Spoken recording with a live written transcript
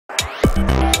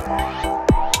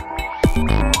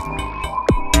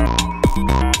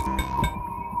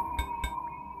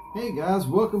Hey guys,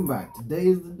 welcome back. Today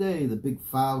is the day, the big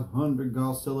 500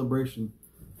 golf celebration.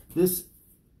 This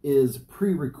is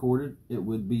pre-recorded. It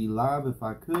would be live if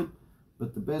I could,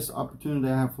 but the best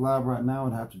opportunity I have for live right now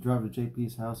would have to drive to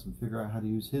JP's house and figure out how to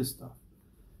use his stuff.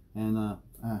 And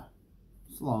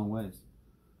it's a long ways.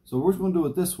 So we're just going to do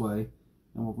it this way,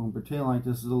 and we're going to pretend like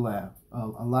this is a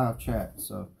live chat.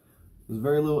 So there's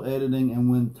very little editing, and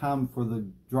when time for the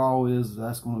draw is,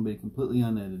 that's going to be completely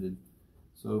unedited.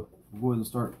 So we'll go ahead and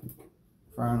start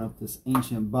firing up this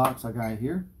ancient box I got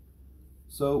here.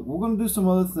 So we're going to do some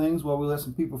other things while we let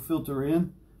some people filter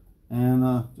in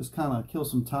and just kind of kill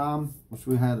some time. Wish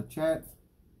we had a chat.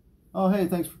 Oh, hey,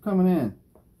 thanks for coming in.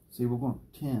 See, we're going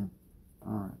to 10.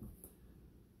 All right.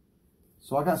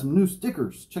 So I got some new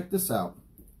stickers. Check this out.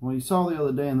 Well, you saw the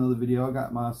other day in the other video, I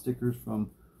got my stickers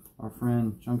from our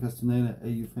friend John Castaneda,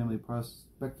 AU Family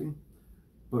Prospecting.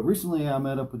 But recently I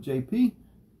met up with JP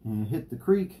and hit the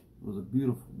creek. It was a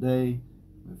beautiful day.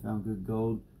 We found good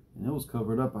gold, and it was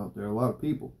covered up out there. A lot of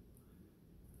people.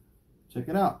 Check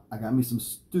it out. I got me some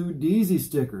Stu Deasy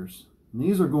stickers, and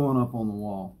these are going up on the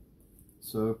wall.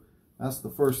 So that's the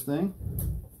first thing.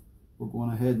 We're going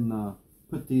ahead and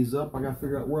put these up. I got to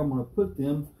figure out where I'm going to put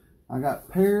them. I got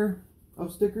a pair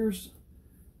of stickers,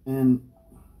 and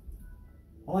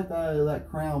I like the idea of that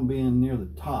crown being near the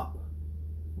top,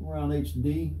 around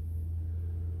HD.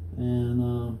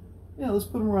 And yeah, let's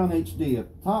put them around HD at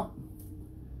the top.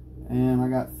 And I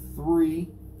got 3.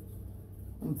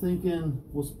 I'm thinking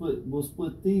we'll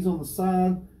split these on the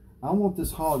side. I want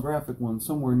this holographic one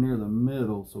somewhere near the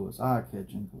middle so it's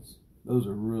eye-catching, because those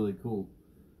are really cool.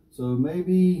 So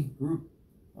maybe group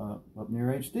up near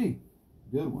HD.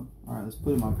 Good one. All right, let's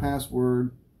put in my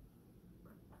password.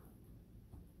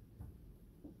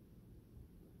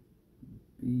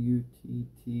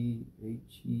 BUTTHEAD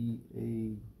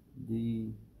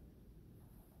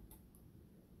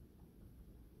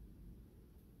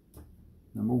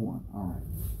number 1. All right.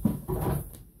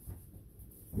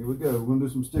 Here we go. We're going to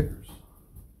do some stickers.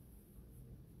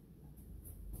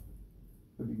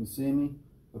 Hope you can see me.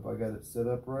 Hope I got it set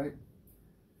up right.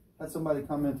 Had somebody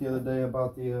comment the other day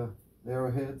about the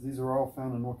arrowheads. These are all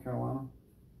found in North Carolina.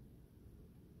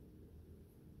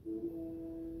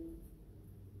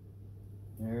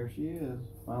 There she is.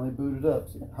 Finally booted up.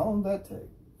 See, how long did that take?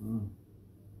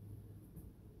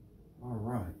 All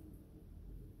right.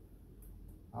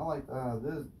 I like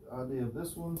this idea of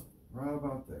this one right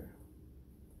about there.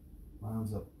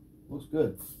 Lines up. Looks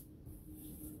good.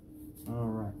 All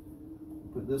right.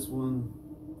 Put this one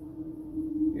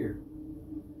here.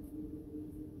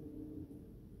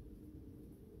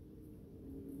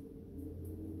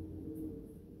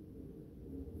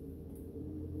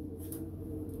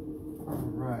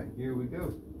 Right, here we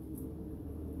go.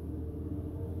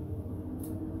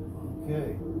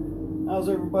 Okay, how's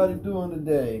everybody doing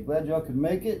today? Glad y'all could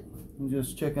make it. I'm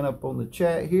just checking up on the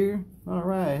chat here. All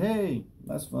right, hey,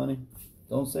 that's funny.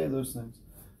 Don't say those things.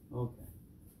 Okay.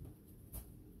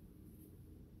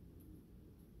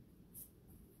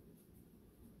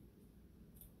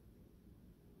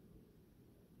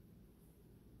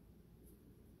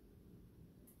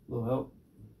 A little help?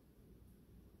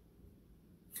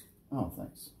 Oh,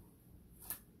 thanks.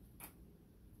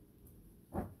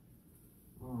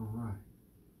 All right.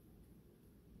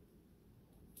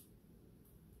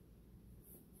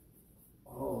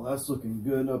 Oh, that's looking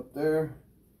good up there.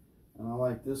 And I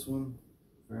like this one.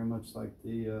 Very much like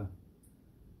the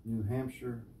New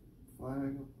Hampshire flag,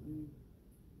 I believe.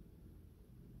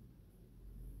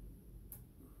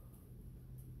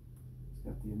 It's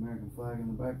got the American flag in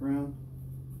the background.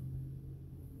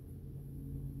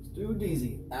 Stu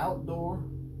Deasy, Outdoor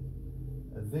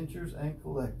Adventures and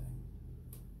Collecting.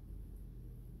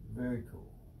 Very cool.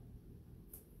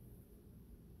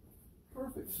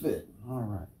 Perfect fit. All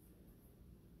right.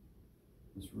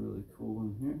 It's really cool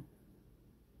in here.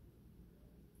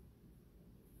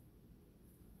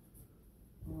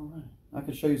 All right. I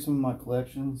can show you some of my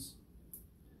collections.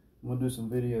 I'm going to do some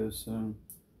videos soon.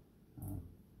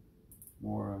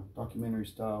 More documentary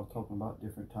style, talking about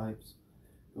different types.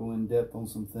 Go in depth on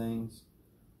some things.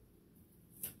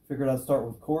 Figured I'd start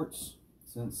with quartz,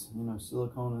 since you know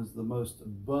silicone is the most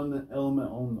abundant element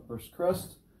on the Earth's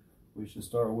crust. We should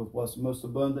start with what's most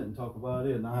abundant and talk about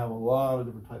it. And I have a lot of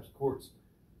different types of quartz.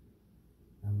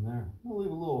 And there, we'll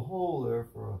leave a little hole there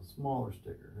for a smaller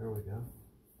sticker. There we go.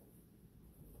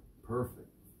 Perfect.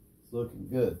 It's looking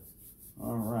good.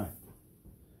 All right.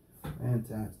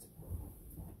 Fantastic.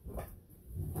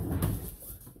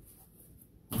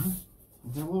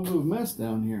 I've got a little bit of a mess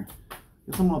down here.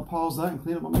 Guess I'm going to pause that and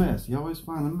clean up my mess. You always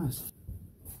find a mess.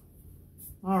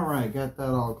 All right, got that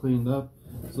all cleaned up.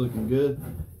 It's looking good.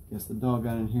 Guess the dog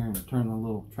got in here and turned the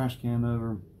little trash can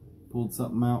over, pulled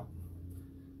something out.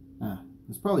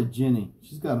 It's probably Jenny.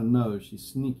 She's got a nose. She's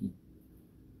sneaky.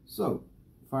 So,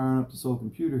 firing up this old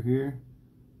computer here,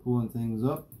 pulling things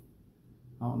up.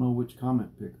 I don't know which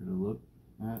comment picker to look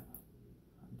at.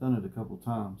 I've done it a couple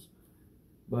times.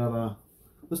 But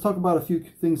let's talk about a few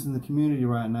things in the community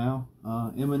right now.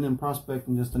 M&M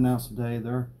Prospecting just announced today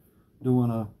they're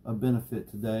doing a benefit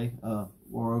today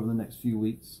or over the next few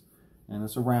weeks. And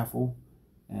it's a raffle.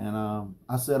 And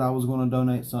I said I was going to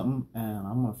donate something, and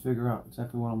I'm going to figure out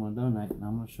exactly what I'm going to donate, and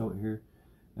I'm going to show it here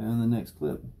in the next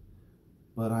clip.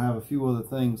 But I have a few other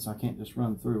things I can't just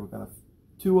run through. I've got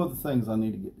two other things I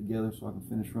need to get together so I can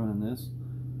finish running this.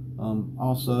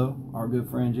 Also, our good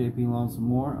friend JP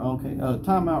Lawns&More. Okay,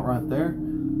 timeout right there.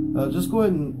 Just go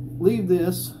ahead and leave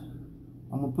this.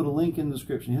 I'm going to put a link in the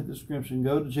description. Hit the description,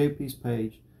 go to JP's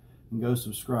page, and go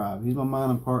subscribe. He's my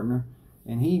mining partner.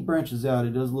 And he branches out.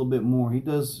 He does a little bit more. He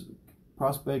does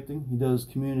prospecting. He does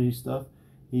community stuff.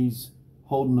 He's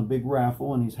holding a big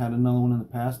raffle, and he's had another one in the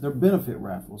past. They're benefit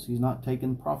raffles. He's not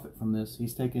taking profit from this.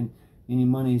 He's taking any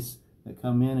monies that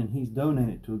come in, and he's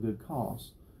donating it to a good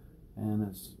cause. And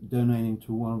it's donating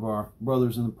to one of our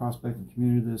brothers in the prospecting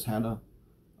community that's had a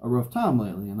rough time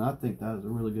lately. And I think that is a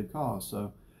really good cause.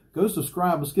 So go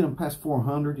subscribe. Let's get him past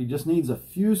 400. He just needs a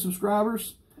few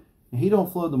subscribers. And he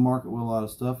don't flood the market with a lot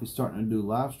of stuff. He's starting to do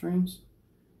live streams.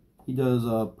 He does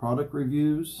product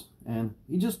reviews, and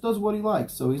he just does what he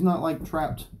likes. So he's not like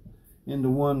trapped into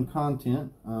one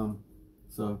content.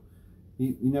 So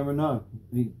you never know.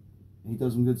 He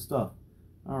does some good stuff.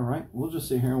 All right, we'll just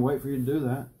sit here and wait for you to do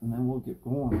that, and then we'll get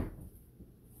going.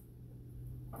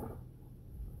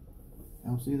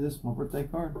 Y'all see this? My birthday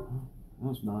card. Oh, that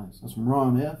was nice. That's from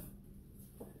Ron F.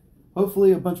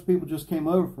 Hopefully a bunch of people just came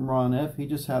over from Ron F. He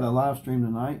just had a live stream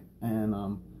tonight,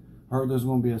 and heard there's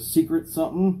going to be a secret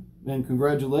something, and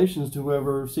congratulations to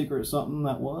whoever secret something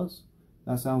that was.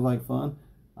 That sounds like fun.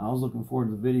 I was looking forward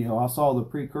to the video. I saw the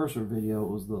precursor video.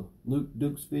 It was the Luke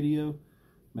Dukes video.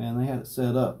 Man, they had it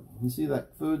set up. You see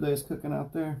that food they was cooking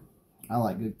out there? I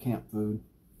like good camp food.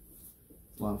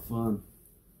 It's a lot of fun.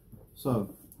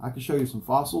 So, I can show you some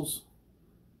fossils,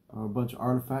 a bunch of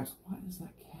artifacts. What is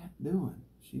that cat doing?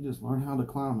 She just learned how to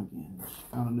climb again. She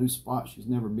found a new spot she's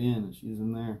never been, and she's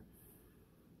in there.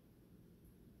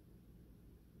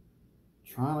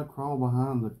 Trying to crawl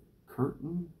behind the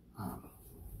curtain? I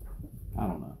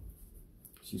don't know.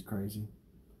 She's crazy.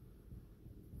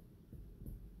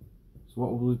 So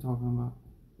what were we talking about?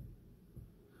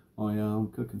 Oh yeah,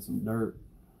 I'm cooking some dirt.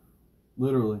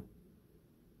 Literally.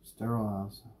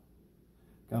 Sterilize.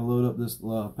 Gotta load up this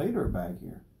pay dirt bag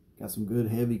here. Got some good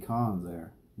heavy cons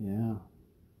there. Yeah.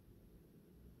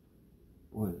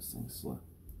 Boy, this thing's slow.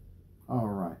 All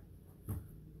right.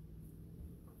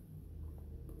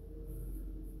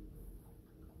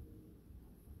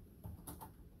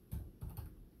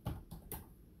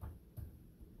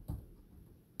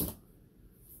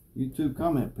 YouTube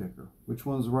comment picker. Which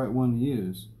one's the right one to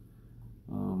use?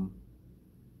 I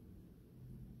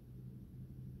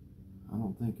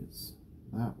don't think it's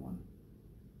that one.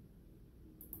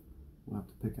 We'll have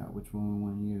to pick out which one we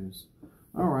want to use.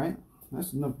 All right.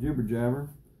 That's enough jibber jabber.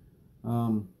 But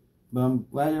I'm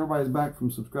glad everybody's back from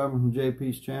subscribing from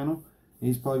JP's channel.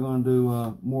 He's probably going to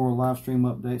do more live stream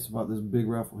updates about this big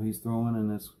raffle he's throwing,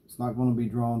 and it's not going to be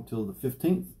drawn until the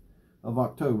 15th of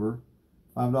October.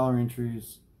 $5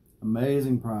 entries,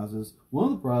 amazing prizes. One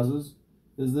of the prizes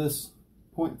is this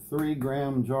 0.3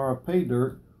 gram jar of pay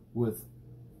dirt with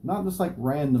not just like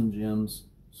random gems,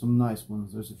 some nice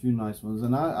ones. There's a few nice ones,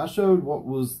 and I showed what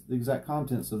was the exact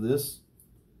contents of this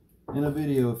in a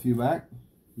video a few back.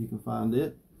 You can find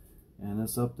it, and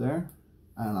it's up there.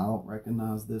 And I don't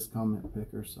recognize this comment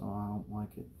picker, so I don't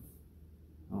like it.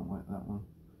 I don't like that one.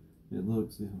 It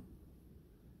looks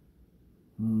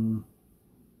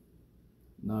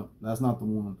no, that's not the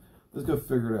one. Let's go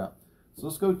figure it out. So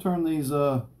let's go turn these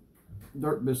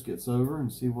dirt biscuits over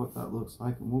and see what that looks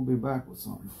like, and we'll be back with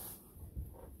something.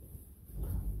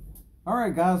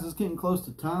 Alright guys, it's getting close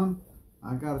to time.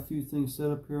 I got a few things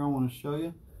set up here I want to show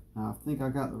you. Now, I think I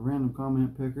got the random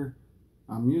comment picker.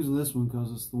 I'm using this one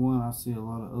because it's the one I see a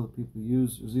lot of other people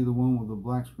use. There's either one with the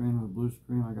black screen or the blue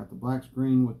screen. I got the black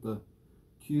screen with the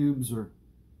cubes or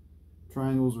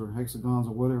triangles or hexagons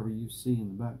or whatever you see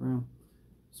in the background.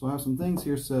 So I have some things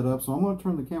here set up. So I'm going to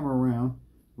turn the camera around.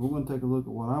 We're going to take a look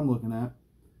at what I'm looking at,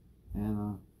 and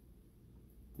then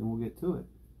we'll get to it.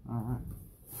 All right.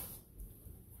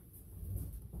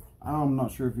 I'm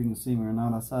not sure if you can see me or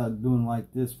not. I decided doing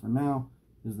like this for now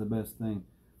is the best thing.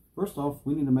 First off,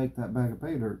 we need to make that bag of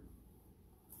pay dirt.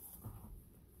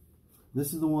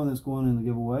 This is the one that's going in the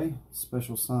giveaway.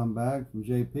 Special signed bag from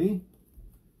JP.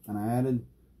 And I added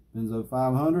Benzo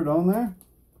 500 on there.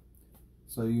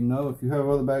 So you know if you have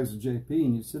other bags of JP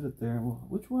and you sit it there, well,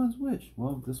 which one's which?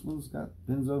 Well, this one's got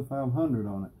Benzo 500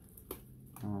 on it.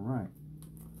 Alright.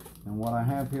 And what I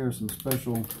have here is some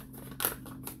special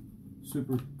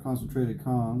super concentrated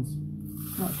cons.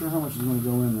 Not sure how much is going to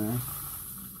go in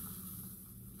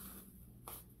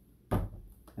there.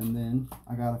 And then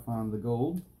I got to find the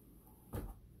gold.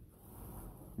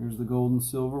 Here's the gold and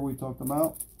silver we talked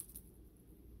about.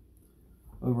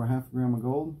 Over half a gram of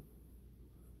gold.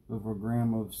 Over a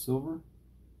gram of silver.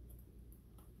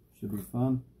 Should be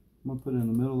fun. I'm going to put it in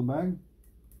the middle of the bag.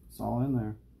 It's all in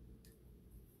there.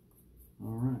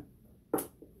 Alright.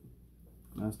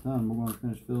 That's done. We're going to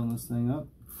finish filling this thing up.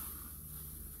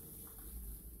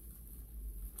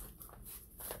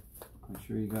 Make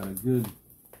sure you got a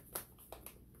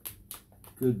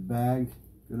good bag,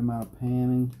 good amount of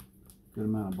panning, good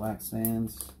amount of black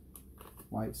sands,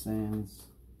 white sands,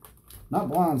 not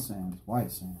blonde sands,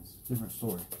 white sands, different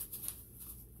story.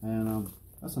 And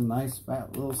that's a nice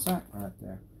fat little sack right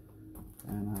there.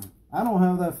 And I don't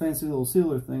have that fancy little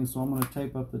sealer thing, so I'm going to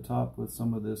tape up the top with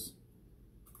some of this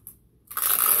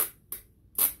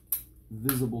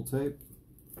visible tape.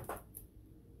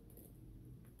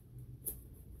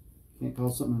 Can't call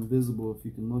something invisible if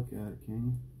you can look at it,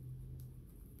 can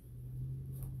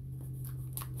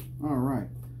you? Alright,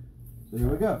 so here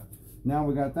we go. Now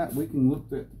we got that, we can look at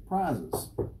the prizes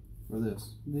for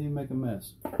this. Didn't even make a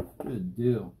mess. Good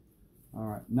deal.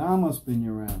 Alright, now I'm going to spin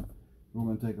you around. We're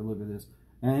going to take a look at this.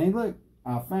 And hey, look,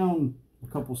 I found a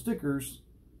couple stickers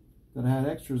that I had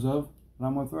extras of that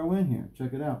I'm going to throw in here.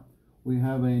 Check it out. We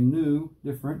have a new,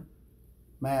 different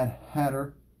Mad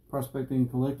Hatter Prospecting and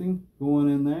Collecting going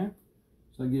in there.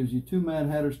 So that gives you 2 Mad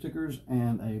Hatter stickers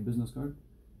and a business card.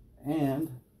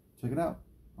 And check it out,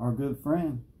 our good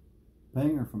friend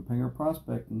Pinger from Pinger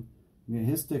Prospecting, you get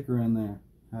his sticker in there.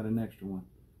 Had an extra one.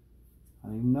 I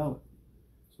didn't even know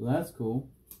it. So that's cool.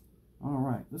 All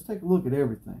right, let's take a look at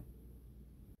everything.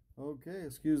 Okay,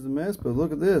 excuse the mess, but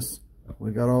look at this.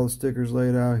 We got all the stickers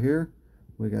laid out here.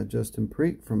 We got Justin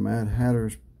Preet from Mad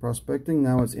Hatter's Prospecting.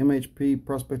 Now it's MHP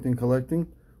Prospecting Collecting.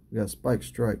 We got Spike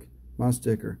Strike, my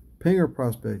sticker. Pinger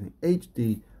Prospecting,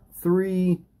 HD,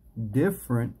 3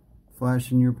 different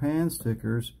Flash in Your Pan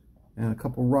stickers, and a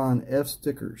couple Ron F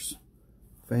stickers.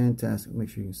 Fantastic. Make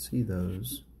sure you can see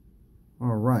those.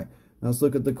 All right, now let's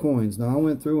look at the coins. Now I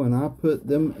went through and I put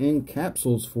them in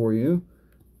capsules for you.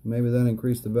 Maybe that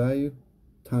increased the value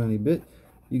tiny bit.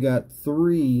 You got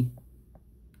 3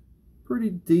 pretty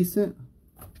decent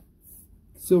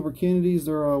silver Kennedys.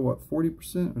 They're what,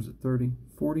 40%, or is it 30?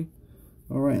 40.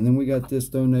 All right, and then we got this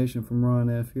donation from Ron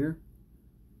F here.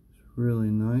 It's really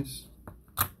nice.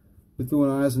 We threw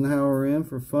an Eisenhower in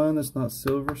for fun. That's not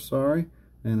silver, sorry.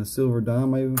 And a silver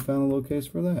dime. I even found a little case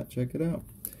for that. Check it out.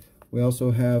 We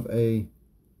also have a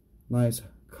nice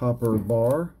copper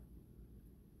bar.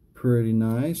 Pretty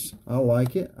nice. I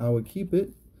like it. I would keep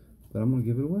it, but I'm going to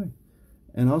give it away.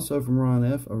 And also from Ron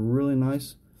F, a really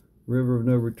nice River of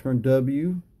No Return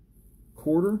W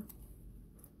quarter.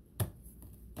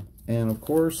 And of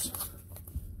course,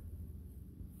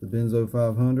 the Benzo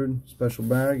 500 special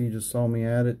bag. You just saw me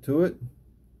add it to it.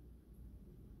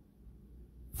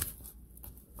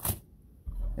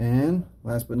 And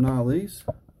last but not least,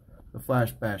 the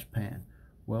Flash Bash Pan.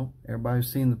 Well,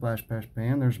 everybody's seen the Flash Bash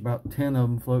Pan. There's about 10 of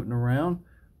them floating around.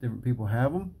 Different people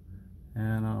have them.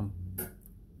 And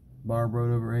Barb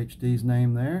wrote over HD's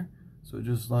name there. So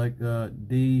just like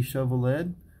D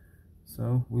Chevrolet.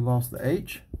 So we lost the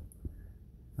H.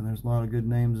 And there's a lot of good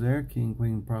names there. King,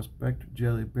 Queen, Prospector,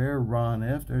 Jelly Bear, Ron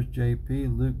F. There's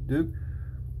JP, Luke Duke.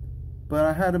 But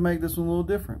I had to make this one a little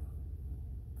different.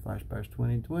 Flash Bash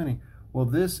 2020. Well,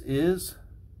 this is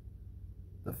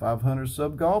the 500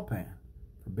 sub gall pan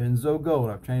for Benzo Gold.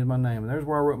 I've changed my name. And there's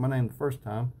where I wrote my name the first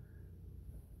time.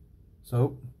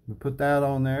 So we put that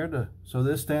on there so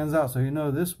this stands out. So you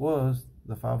know this was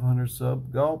the 500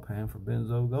 sub gall pan for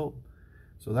Benzo Gold.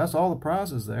 So that's all the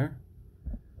prizes there.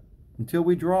 Until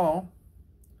we draw,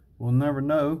 we'll never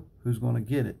know who's going to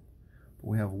get it. But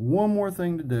we have one more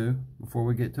thing to do before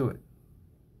we get to it.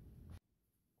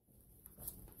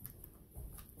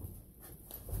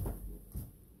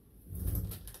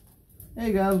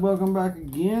 Hey guys, welcome back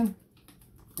again.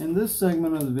 In this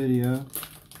segment of the video,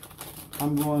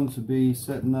 I'm going to be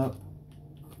setting up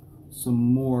some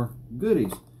more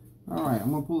goodies. Alright,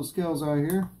 I'm going to pull the scales out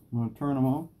here. I'm going to turn them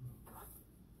on.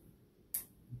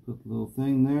 Put the little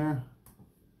thing there.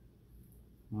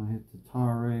 I'm going to hit the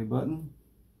tire button.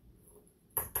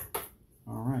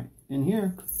 Alright, in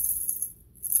here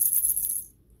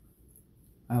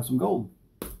I have some gold.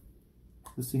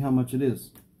 Let's see how much it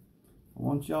is. I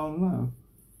want y'all to know.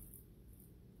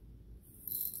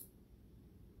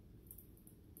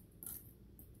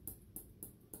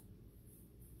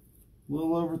 A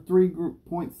little over 3.3.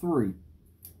 Let's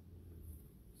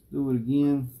do it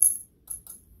again.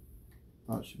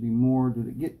 Thought it should be more. Did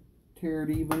it get teared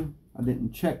even? I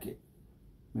didn't check it.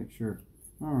 Make sure.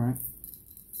 All right.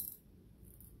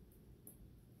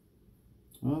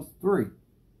 Well, it's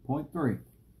 3.3.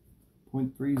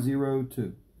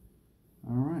 0.302.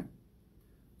 All right.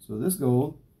 So this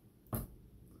gold, I'm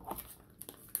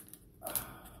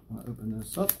going to open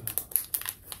this up.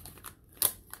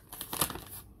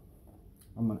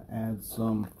 I'm going to add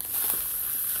some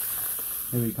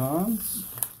heavy cons.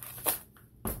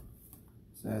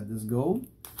 Let's add this gold.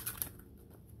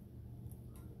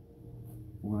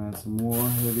 We're going to add some more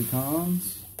heavy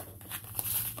cons.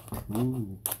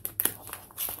 Ooh.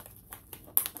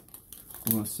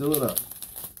 I'm going to seal it up.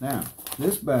 Now,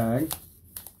 this bag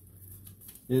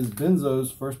is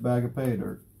Benzo's first bag of pay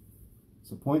dirt.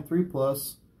 It's a 0.3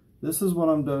 plus. This is what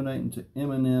I'm donating to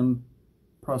M&M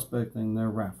Prospecting, their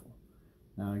raffle.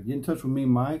 Now, get in touch with me,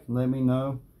 Mike, and let me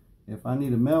know if I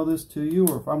need to mail this to you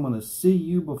or if I'm going to see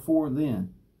you before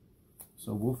then.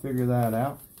 So we'll figure that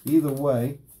out. Either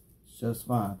way, it's just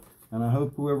fine. And I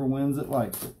hope whoever wins it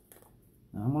likes it.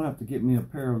 Now, I'm going to have to get me a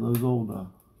pair of those old,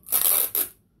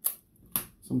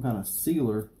 some kind of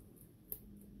sealer.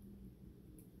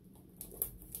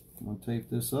 I'm going to tape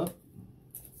this up.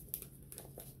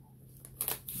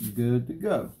 Good to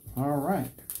go. All right.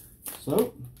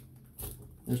 So,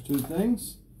 there's two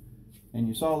things. And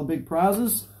you saw the big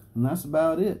prizes, and that's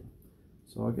about it.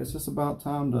 So I guess it's about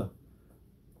time to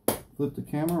flip the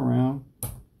camera around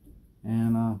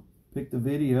and pick the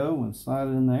video and slide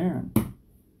it in there. And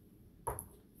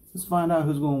let's find out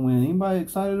who's going to win. Anybody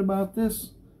excited about this?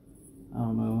 I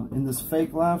don't know. In this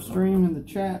fake live stream in the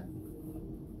chat,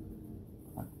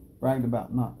 I bragged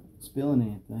about not spilling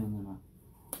anything, and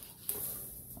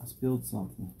I spilled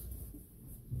something.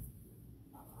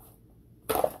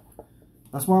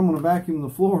 That's why I'm going to vacuum the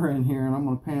floor in here, and I'm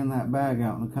going to pan that bag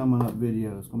out in a coming up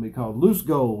video. It's going to be called Loose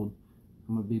Gold.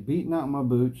 I'm going to be beating out my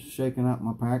boots, shaking out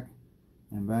my pack,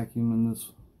 and vacuuming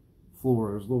this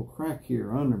floor. There's a little crack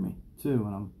here under me, too,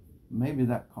 and maybe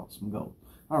that caught some gold.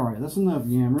 All right, that's enough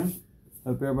yammering.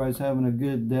 Hope everybody's having a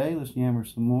good day. Let's yammer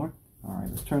some more. All right,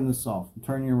 let's turn this off.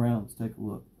 Turn you around. Let's take a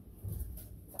look.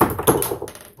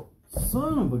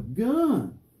 Son of a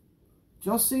gun. Did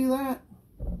y'all see that?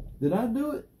 Did I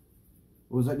do it?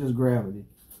 Or was that just gravity?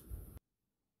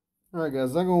 Alright guys,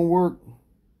 is that going to work?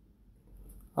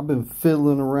 I've been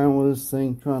fiddling around with this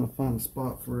thing, trying to find a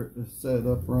spot for it to set it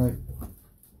up right.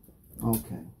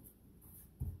 Okay.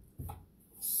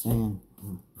 Sand.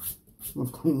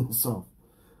 Let's clean this off.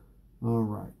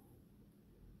 Alright.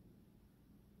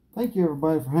 Thank you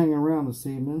everybody for hanging around this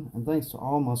evening. And thanks to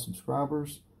all my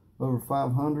subscribers. Over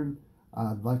 500.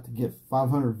 I'd like to get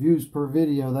 500 views per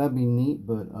video. That'd be neat.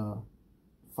 But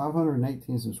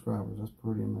 518 subscribers. That's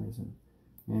pretty amazing.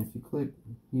 And if you click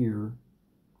here,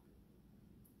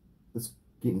 it's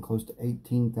getting close to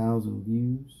 18,000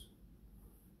 views.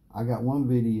 I got one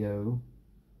video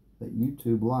that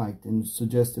YouTube liked and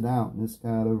suggested out, and it's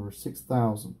got over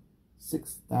 6,000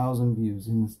 views,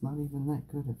 and it's not even that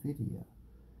good a video.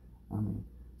 I mean,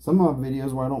 some of my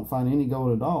videos where I don't find any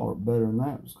gold at all are better than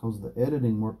that, just because of the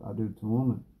editing work I do to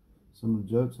them and some of the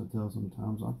jokes I tell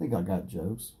sometimes. I think I got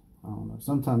jokes. I don't know.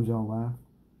 Sometimes y'all laugh.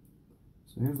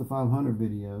 So here's the 500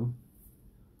 video.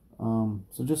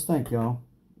 So just thank y'all.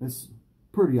 It's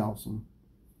pretty awesome.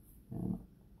 And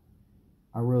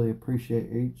I really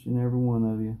appreciate each and every one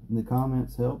of you. And the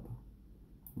comments help.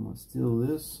 I'm going to steal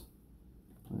this.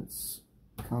 Let's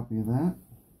copy that.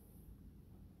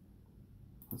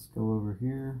 Let's go over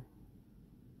here.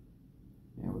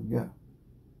 There we go.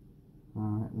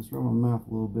 Alright, let's rub my mouth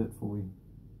a little bit before we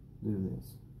do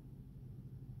this.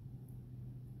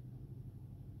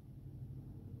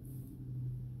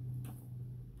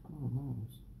 Oh,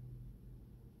 nice.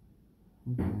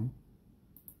 Okay.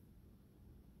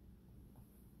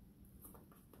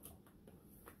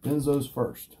 Benzo's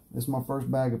first. This is my first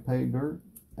bag of pay dirt,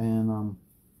 and I'm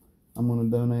going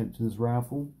to donate it to this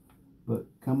raffle. But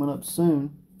coming up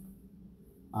soon,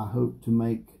 I hope to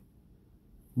make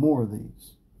more of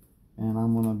these, and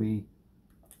I'm going to be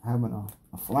having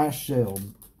a flash sale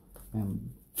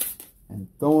and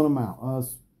throwing them out.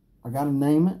 I got to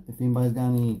name it. If anybody's got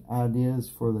any ideas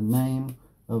for the name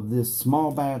of this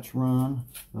small batch run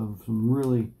of some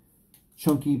really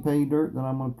chunky pay dirt that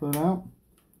I'm going to put out.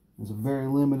 It's a very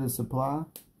limited supply,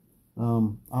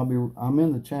 I'm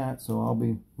in the chat, so I'll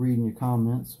be reading your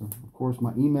comments. Of course,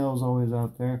 my email is always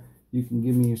out there. You can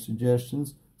give me your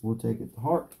suggestions. We'll take it to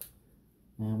heart,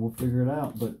 and we'll figure it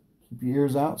out. But keep your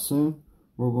ears out. Soon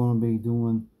we're going to be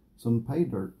doing some pay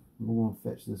dirt. We're going to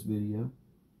fetch this video.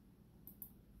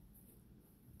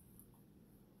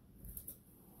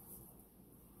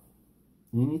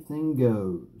 Anything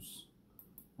goes,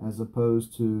 as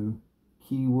opposed to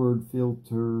keyword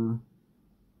filter.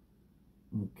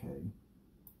 Okay.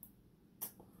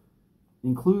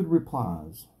 Include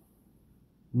replies.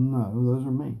 No, those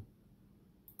are me.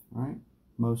 Right?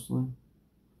 Mostly.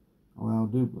 Allow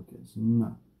duplicates.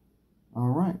 No.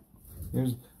 Alright.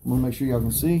 I'm going to make sure y'all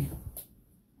can see.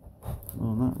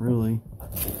 Well, not really.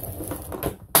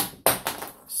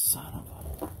 Son of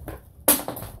a...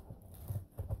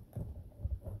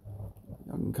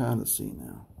 Y'all can kind of see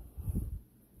now.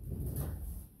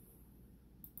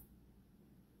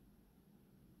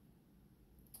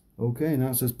 Okay, now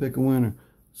it says pick a winner.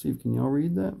 See if can y'all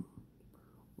read that?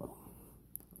 Well,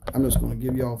 I'm just going to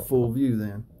give y'all a full view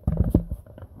then.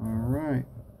 Alright.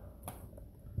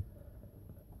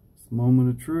 It's the moment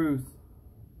of truth.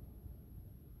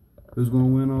 Who's going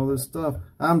to win all this stuff?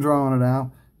 I'm drawing it out.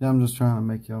 I'm just trying to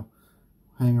make y'all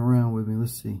hang around with me.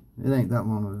 Let's see. It ain't that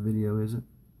long of a video, is it?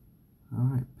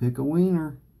 Alright, pick a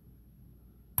winner.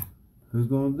 Who's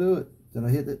going to do it? Did I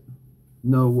hit it?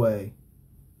 No way.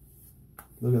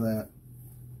 Look at that.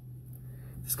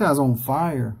 This guy's on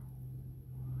fire.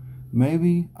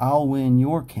 Maybe I'll win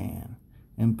your can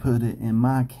and put it in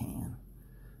my can.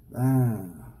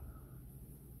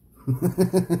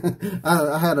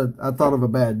 I thought of a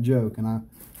bad joke, and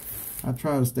I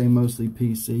try to stay mostly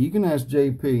PC. You can ask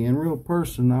JP. In real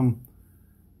person,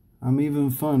 I'm even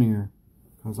funnier,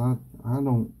 because I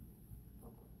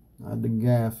the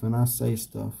gaff and I say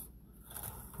stuff.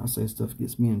 I say stuff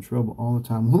gets me in trouble all the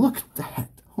time. Look at that.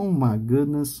 Oh my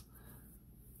goodness.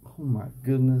 Oh my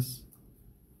goodness.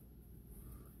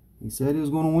 He said he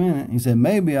was going to win it. He said,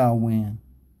 maybe I'll win.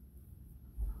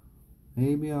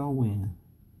 Maybe I'll win.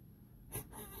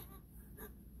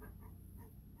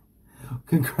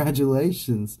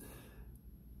 Congratulations,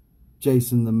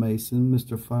 Jason the Mason,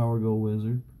 Mr. Flower Gold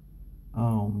Wizard.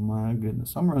 Oh my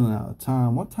goodness. I'm running out of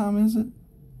time. What time is it?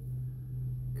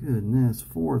 Goodness,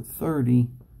 4:30.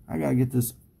 I gotta get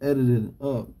this edited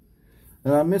up.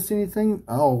 Did I miss anything?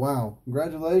 Oh, wow.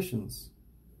 Congratulations.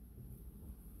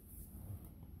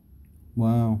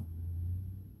 Wow.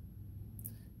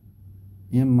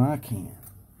 In my can.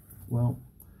 Well,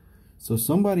 so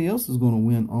somebody else is going to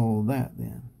win all of that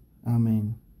then. I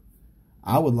mean,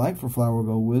 I would like for Flower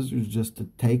Gold Wizards just to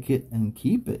take it and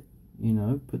keep it. You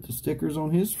know, put the stickers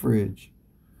on his fridge.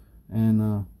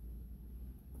 And,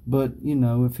 but, you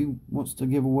know, if he wants to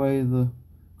give away the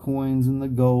coins and the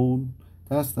gold,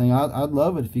 that's the thing. I'd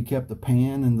love it if he kept the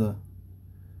pan and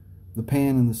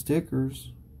the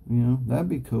stickers. You know, that'd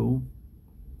be cool.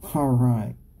 All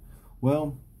right.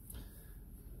 Well,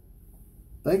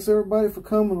 thanks everybody for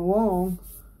coming along.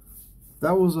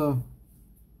 That was a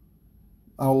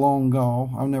long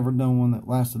haul. I've never done one that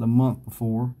lasted a month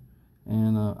before.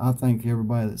 And I thank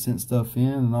everybody that sent stuff in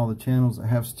and all the channels that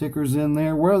have stickers in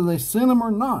there, whether they sent them or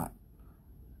not.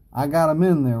 I got them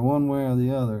in there one way or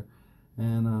the other.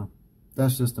 And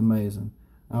that's just amazing.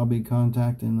 I'll be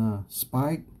contacting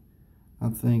Spike. I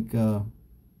think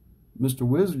Mr.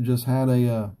 Wizard just had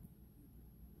a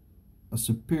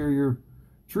superior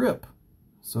trip.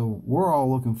 So we're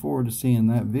all looking forward to seeing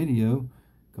that video,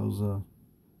 because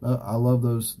I love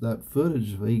that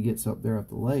footage that he gets up there at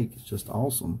the lake. It's just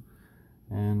awesome.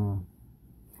 And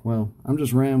well, I'm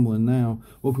just rambling now.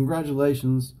 Well,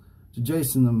 congratulations to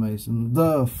Jason the Mason,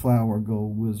 the Flower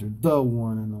Gold Wizard, the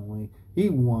one and only. He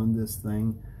won this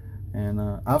thing, and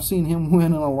I've seen him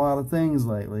winning a lot of things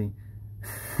lately.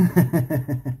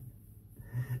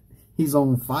 He's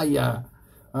on fire.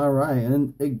 All right,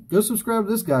 and go subscribe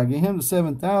to this guy. Get him to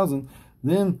 7,000.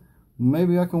 Then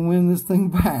maybe I can win this thing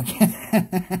back.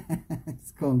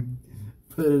 It's gonna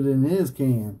put it in his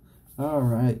can. All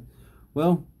right.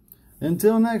 Well,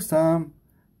 until next time,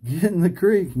 get in the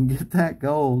creek and get that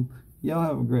gold. Y'all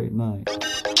have a great night.